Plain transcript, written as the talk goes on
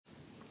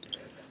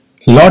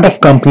A lot of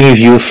companies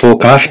use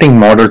forecasting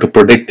model to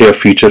predict their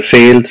future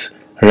sales,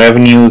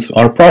 revenues,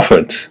 or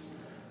profits.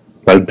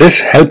 Well,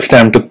 this helps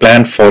them to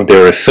plan for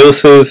their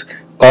resources,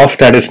 cost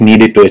that is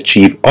needed to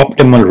achieve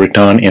optimal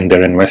return in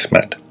their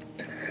investment.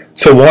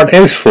 So what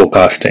is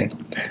forecasting?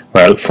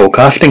 Well,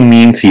 forecasting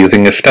means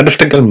using a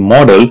statistical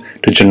model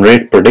to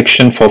generate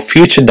prediction for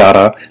future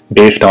data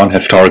based on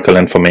historical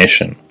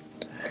information.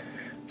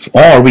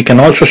 Or we can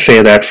also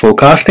say that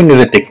forecasting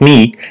is a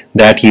technique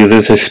that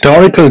uses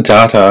historical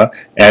data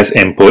as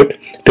input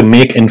to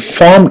make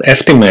informed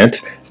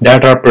estimates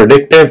that are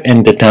predictive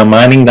in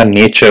determining the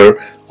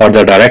nature or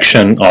the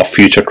direction of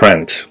future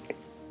trends.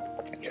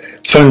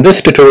 So in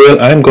this tutorial,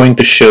 I'm going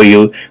to show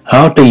you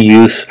how to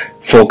use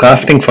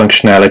forecasting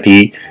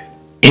functionality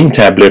in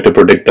Tableau to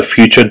predict the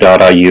future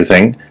data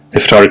using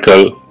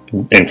historical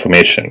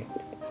information.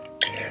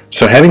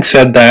 So having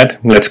said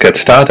that, let's get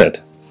started.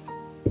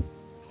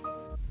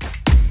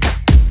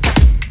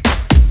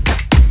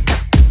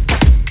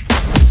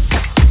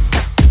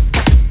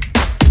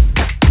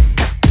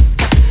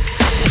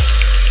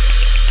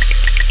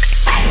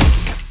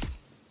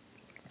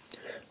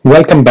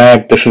 Welcome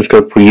back, this is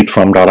Gurpreet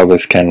from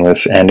Database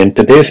Canvas, and in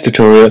today's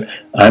tutorial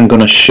I'm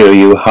going to show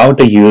you how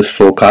to use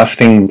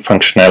forecasting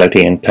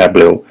functionality in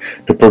Tableau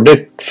to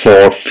predict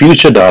for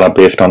future data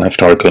based on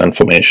historical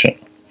information.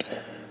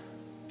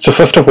 So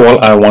first of all,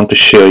 I want to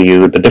show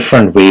you the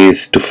different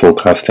ways to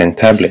forecast in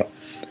Tableau.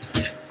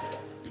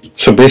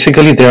 So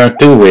basically there are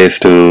two ways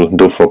to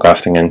do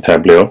forecasting in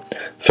Tableau.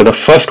 So the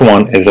first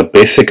one is a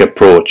basic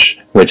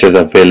approach which is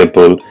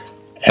available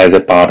as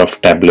a part of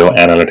Tableau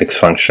analytics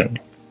function.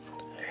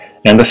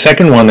 And the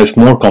second one is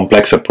more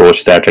complex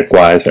approach that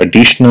requires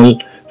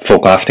additional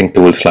forecasting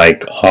tools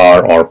like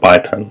R or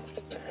Python.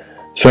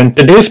 So in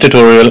today's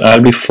tutorial,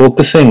 I'll be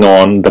focusing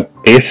on the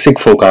basic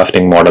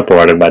forecasting model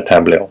provided by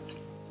Tableau.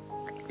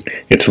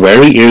 It's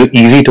very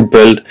easy to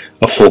build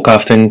a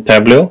forecast in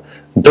Tableau,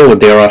 though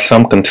there are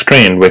some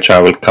constraints which I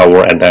will cover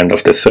at the end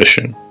of this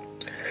session.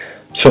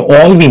 So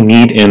all we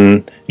need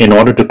in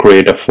order to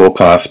create a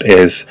forecast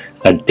is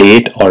a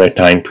date or a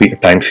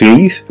time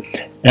series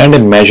and a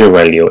measure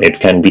value. It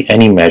can be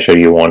any measure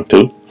you want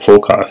to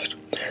forecast.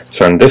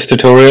 So in this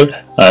tutorial,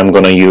 I'm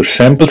going to use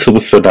sample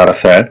superstore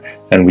dataset,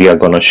 and we are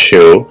going to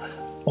show,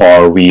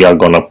 or we are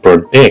going to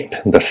predict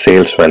the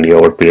sales value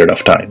over a period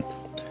of time.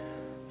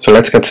 So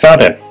let's get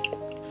started.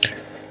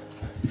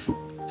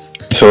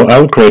 So I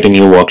will create a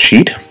new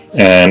worksheet,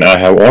 and I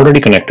have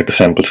already connected to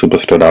sample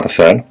superstore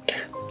dataset.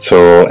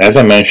 So as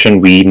I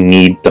mentioned, we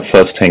need the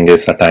first thing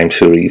is the time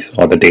series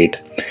or the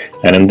date,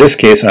 and in this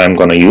case I'm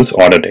going to use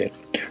order date.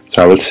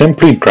 So I will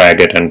simply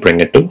drag it and bring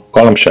it to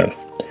column shelf,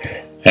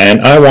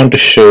 and I want to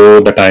show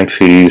the time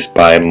series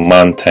by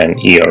month and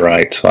year,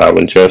 right? So I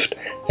will just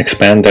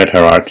expand that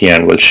hierarchy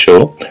and will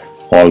show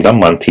all the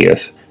month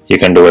years. You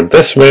can do it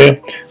this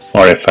way,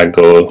 or if I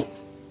go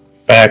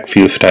back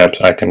few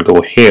steps, I can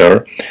go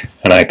here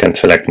and I can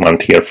select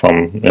month year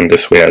from in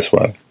this way as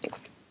well.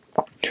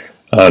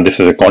 This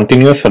is a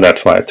continuous, so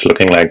that's why it's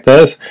looking like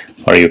this.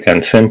 Or you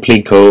can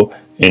simply go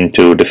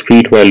into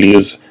discrete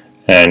values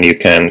and you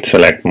can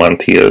select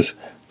month years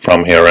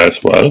from here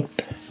as well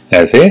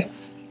as a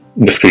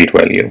discrete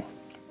value.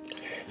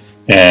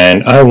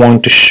 And I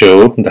want to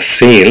show the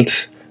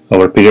sales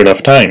over a period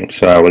of time.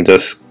 So I will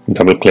just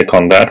double click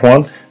on that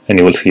one and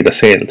you will see the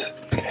sales.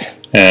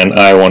 And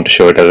I want to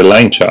show it as a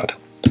line chart.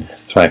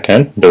 So I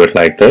can do it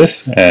like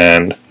this,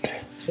 and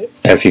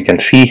as you can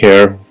see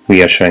here,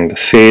 we are showing the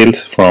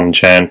sales from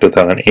Jan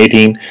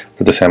 2018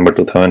 to December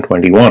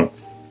 2021.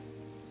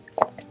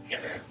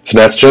 So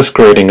that's just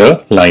creating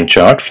a line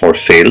chart for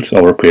sales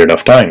over a period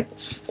of time.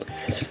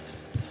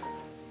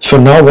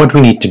 So now what we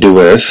need to do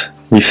is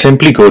we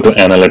simply go to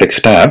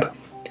Analytics tab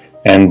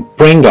and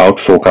bring out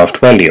forecast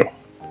value.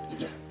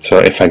 So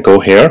if I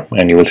go here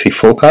and you will see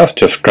forecast,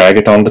 just drag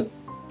it on the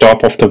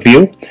top of the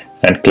view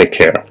and click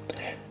here,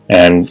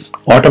 and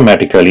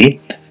automatically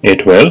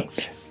it will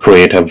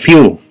create a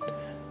view.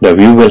 The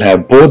view will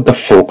have both the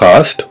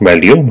forecast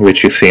value,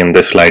 which you see in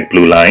this light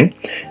blue line,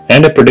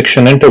 and a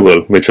prediction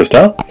interval, which is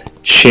the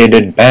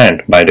shaded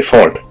band by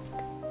default.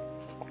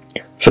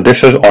 So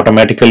this is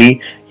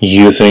automatically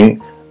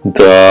using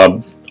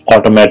the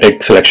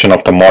automatic selection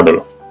of the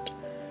model.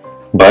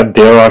 But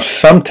there are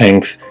some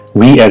things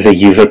we as a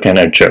user can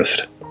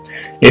adjust.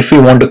 If we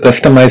want to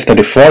customize the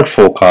default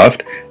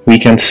forecast, we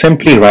can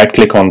simply right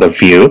click on the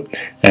view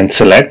and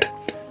select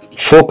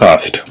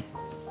forecast.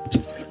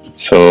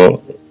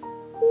 So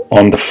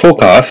on the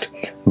forecast,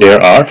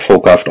 there are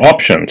forecast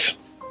options.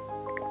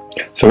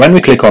 So when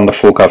we click on the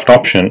forecast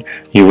option,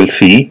 you will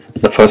see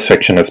the first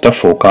section is the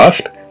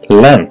forecast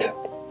length.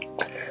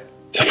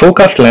 So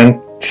forecast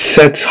length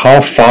sets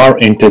how far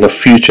into the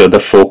future the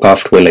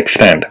forecast will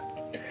extend.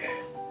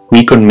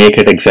 We could make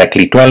it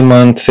exactly 12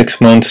 months, 6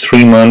 months,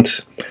 3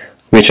 months,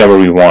 whichever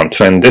we want.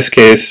 So in this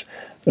case,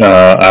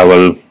 I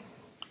will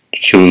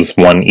choose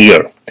 1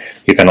 year.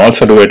 You can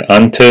also do it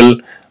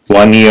until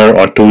 1 year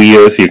or 2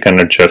 years. You can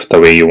adjust the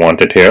way you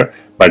want it here.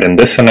 But in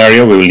this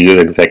scenario, we will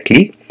use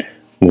exactly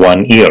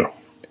 1 year.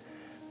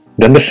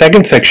 Then the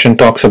second section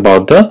talks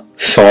about the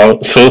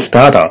source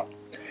data,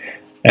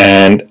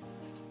 and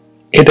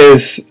it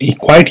is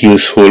quite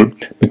useful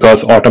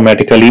because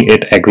automatically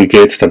it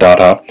aggregates the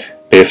data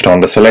based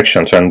on the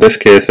selection. So in this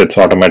case, it's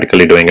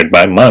automatically doing it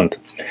by month.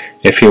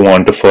 If you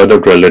want to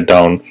further drill it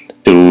down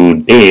to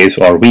days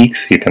or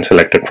weeks, you can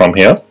select it from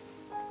here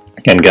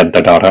and get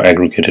the data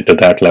aggregated to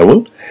that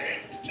level.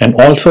 And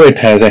also it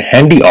has a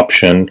handy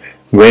option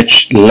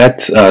which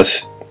lets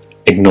us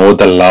ignore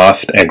the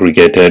last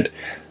aggregated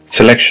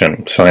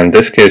selection. So in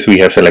this case we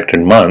have selected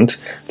months,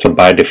 so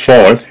by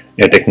default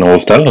it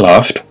ignores the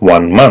last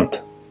 1 month.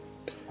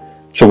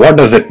 So what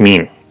does it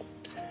mean?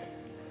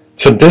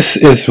 So this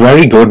is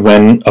very good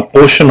when a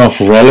portion of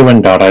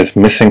relevant data is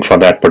missing for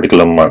that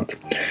particular month.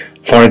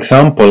 For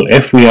example,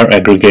 if we are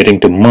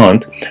aggregating to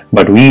month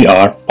but we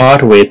are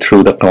part way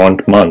through the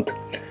current month,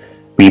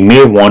 we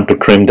may want to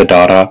trim the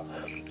data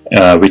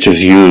which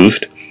is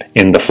used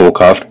in the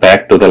forecast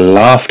back to the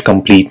last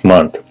complete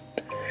month.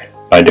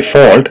 By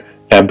default,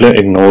 Tableau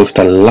ignores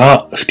the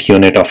last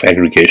unit of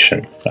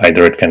aggregation.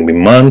 Either it can be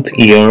month,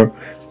 year,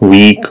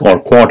 week,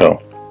 or quarter.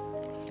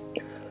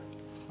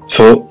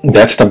 So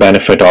that's the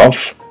benefit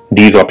of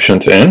these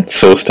options in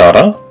source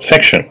data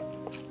section.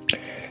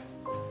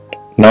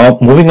 Now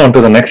moving on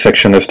to the next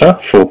section is the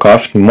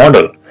forecast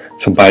model.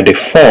 So by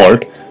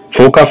default,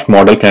 forecast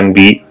model can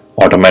be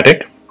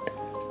automatic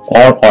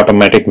or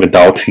automatic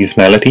without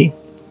seasonality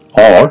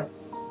or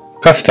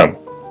custom.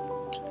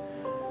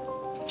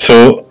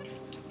 So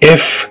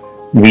if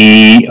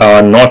we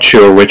are not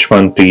sure which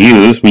one to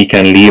use, we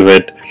can leave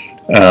it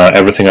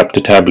everything up to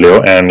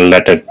Tableau and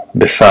let it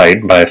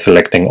decide by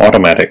selecting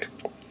automatic.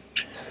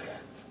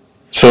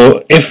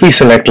 So if we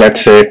select,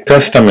 let's say,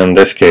 custom in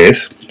this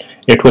case,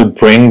 it will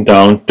bring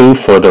down 2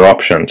 further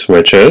options,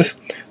 which is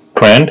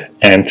trend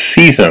and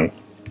season,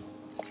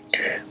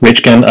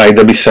 which can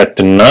either be set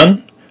to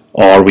none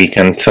or we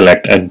can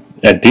select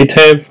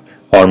additive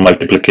or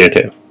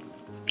multiplicative.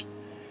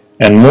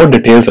 And more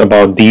details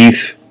about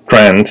these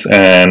trends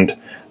and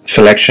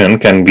selection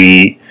can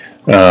be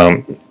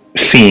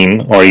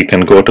seen, or you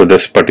can go to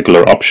this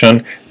particular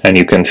option and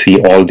you can see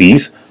all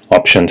these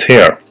options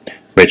here,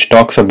 which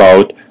talks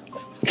about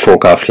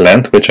forecast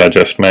length, which I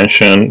just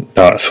mentioned,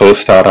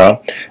 source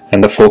data,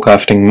 and the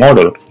forecasting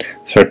model.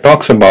 So it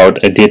talks about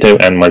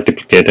additive and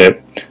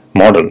multiplicative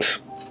models.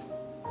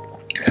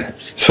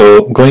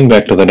 So going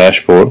back to the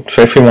dashboard,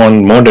 so if you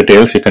want more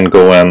details, you can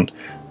go and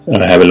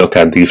have a look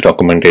at these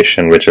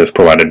documentation which is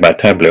provided by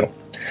Tableau.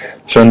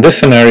 So in this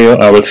scenario,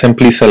 I will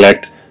simply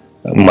select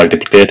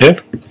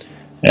multiplicative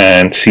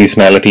and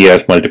seasonality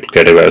as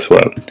multiplicative as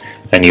well.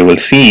 And you will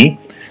see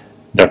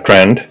the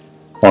trend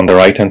on the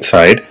right hand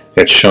side.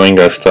 It's showing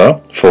us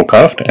the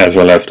forecast as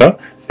well as the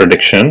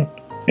prediction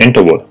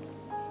interval.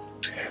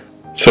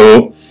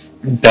 So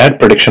that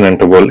prediction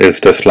interval is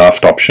this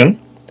last option.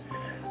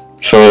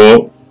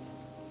 So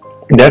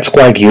that's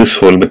quite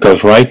useful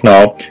because right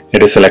now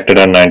it is selected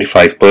at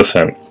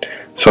 95%.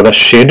 So the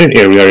shaded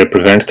area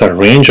represents the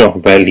range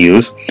of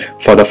values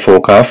for the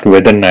forecast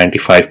within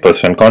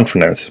 95%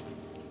 confidence.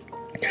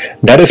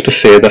 That is to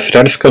say, the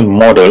statistical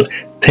model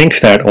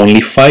thinks that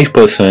only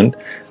 5%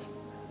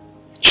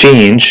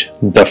 change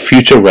the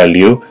future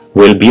value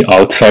will be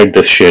outside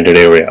this shaded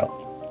area.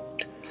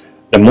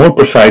 The more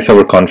precise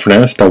our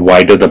confidence, the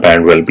wider the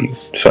band will be.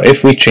 So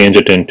if we change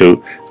it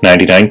into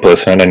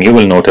 99%, and you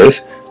will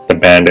notice the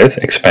band is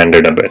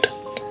expanded a bit.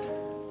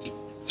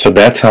 So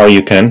that's how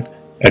you can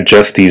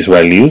adjust these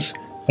values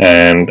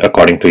and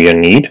according to your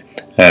need,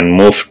 and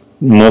most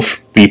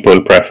people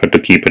prefer to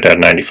keep it at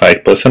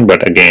 95%,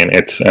 but again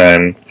it's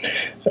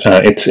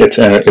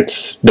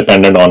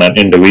dependent on an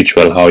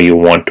individual how you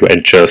want to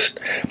adjust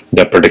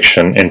the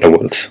prediction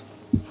intervals.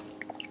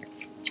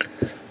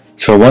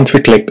 So once we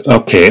click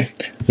OK,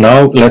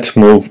 now let's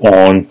move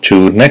on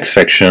to next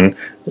section,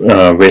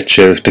 which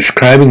is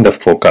describing the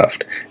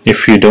forecast.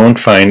 If you don't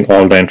find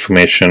all the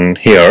information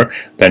here,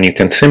 then you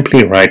can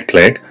simply right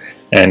click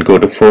and go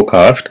to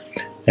forecast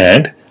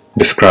and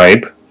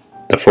describe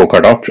the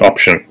forecast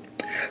option.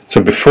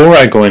 So before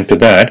I go into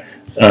that,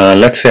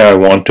 let's say I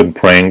want to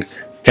bring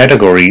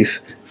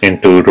categories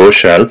into row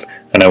shelf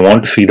and I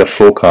want to see the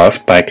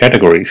forecast by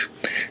categories.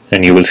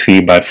 And you will see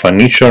by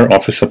furniture,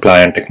 office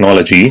supply and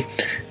technology,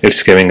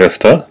 it's giving us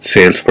the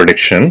sales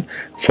prediction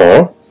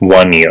for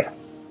 1 year.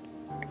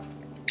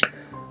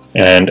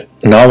 And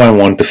now I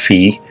want to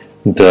see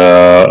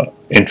the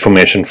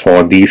information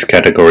for these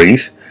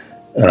categories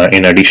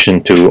in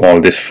addition to all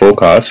this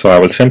forecast. So I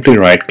will simply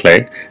right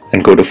click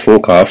and go to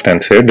forecast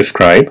and say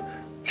describe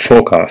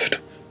forecast.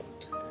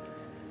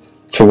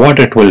 So what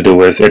it will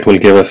do is it will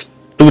give us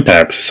 2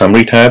 tabs,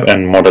 summary tab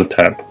and model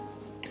tab.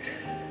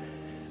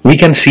 We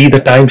can see the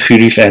time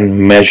series and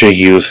measure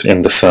used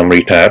in the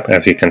summary tab.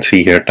 As you can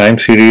see here, time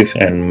series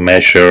and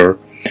measure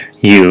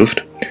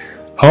used,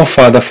 how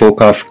far the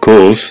forecast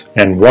goes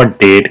and what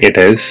date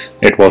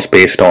it was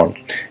based on,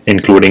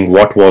 including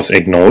what was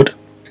ignored,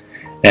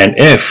 and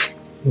if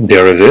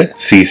there is a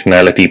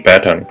seasonality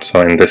pattern.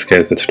 So in this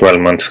case it's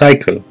 12-month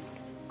cycle.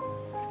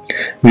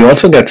 We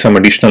also get some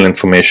additional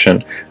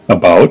information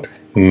about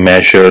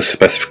measures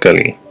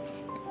specifically.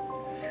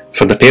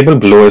 So the table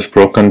below is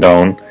broken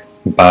down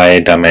by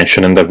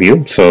dimension in the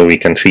view. So we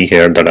can see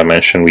here the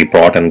dimension we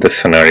brought in this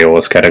scenario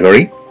was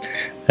category,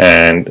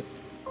 and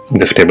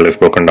this table is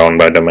broken down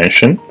by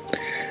dimension.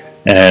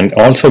 And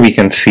also we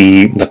can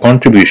see the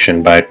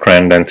contribution by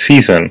trend and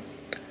season,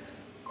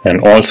 and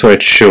also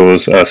it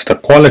shows us the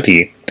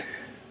quality,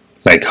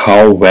 like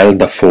how well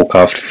the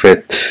forecast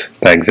fits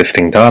the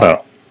existing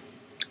data.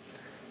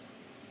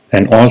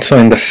 And also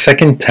in the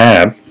second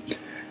tab,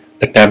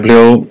 the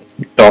Tableau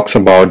talks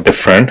about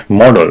different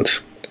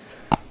models.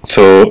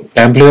 So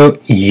Tableau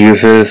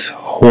uses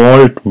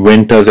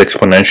Holt-Winters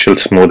exponential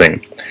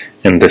smoothing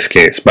in this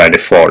case by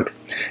default,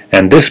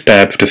 and this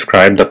tabs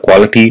describe the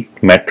quality,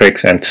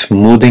 metrics, and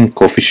smoothing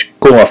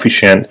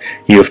coefficient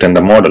used in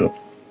the model.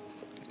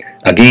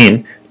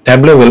 Again,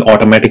 Tableau will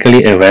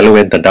automatically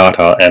evaluate the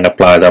data and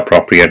apply the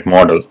appropriate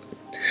model.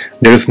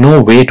 There is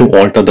no way to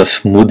alter the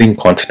smoothing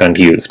constant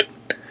used.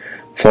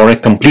 For a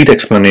complete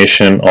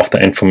explanation of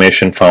the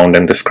information found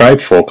in described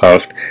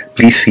forecast,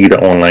 please see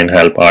the online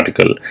help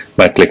article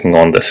by clicking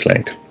on this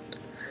link.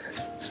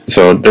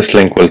 So this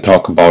link will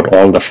talk about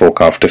all the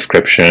forecast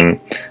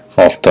description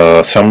of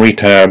the summary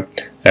tab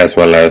as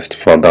well as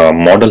for the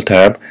model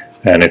tab,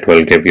 and it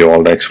will give you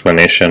all the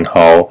explanation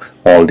how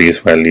all these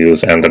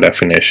values and the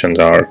definitions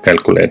are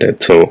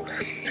calculated. So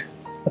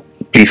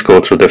please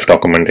go through this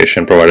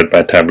documentation provided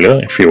by Tableau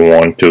if you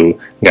want to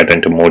get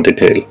into more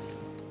detail.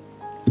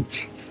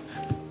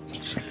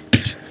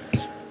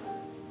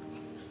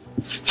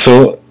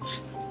 So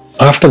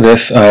after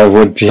this, I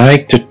would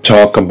like to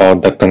talk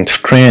about the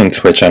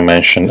constraints which I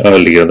mentioned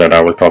earlier that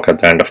I will talk at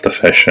the end of the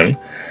session.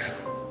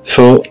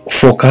 So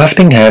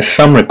forecasting has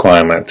some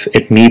requirements.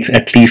 It needs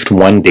at least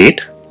one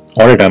date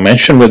or a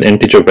dimension with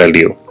integer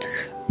value,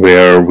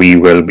 where we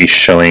will be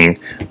showing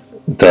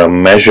the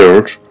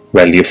measured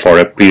value for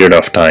a period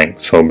of time.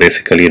 So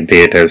basically a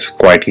date is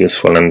quite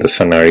useful in this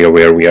scenario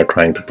where we are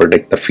trying to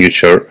predict the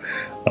future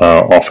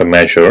of a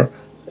measure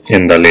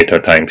in the later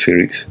time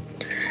series.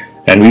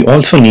 And we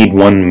also need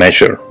one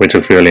measure, which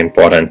is really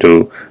important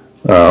to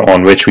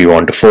on which we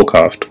want to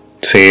forecast.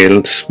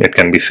 Sales, it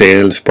can be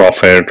sales,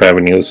 profit,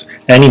 revenues,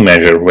 any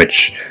measure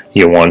which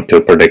you want to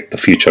predict the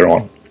future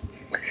on.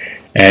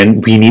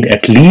 And we need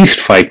at least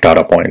 5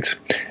 data points.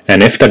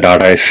 And if the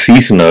data is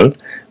seasonal,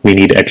 we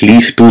need at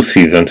least 2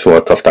 seasons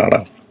worth of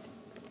data.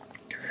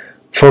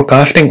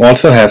 Forecasting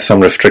also has some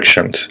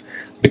restrictions.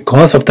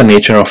 Because of the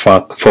nature of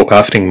our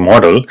forecasting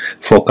model,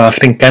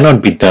 forecasting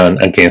cannot be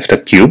done against a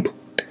cube,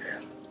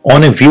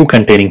 on a view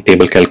containing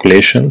table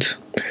calculations,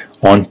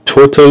 on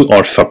total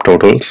or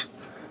subtotals,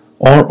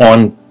 or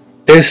on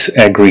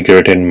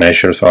disaggregated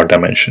measures or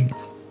dimension.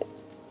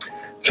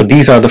 So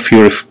these are the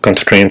few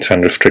constraints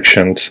and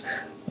restrictions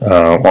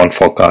on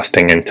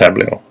forecasting in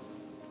Tableau.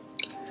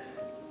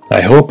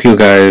 I hope you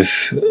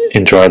guys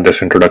enjoyed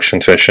this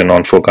introduction session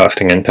on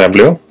forecasting in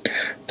Tableau.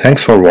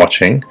 Thanks for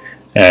watching,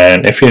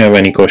 and if you have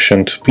any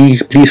questions,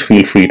 please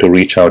feel free to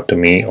reach out to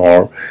me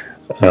or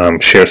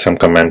share some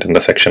comment in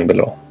the section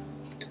below.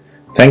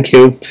 Thank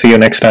you. See you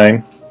next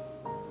time.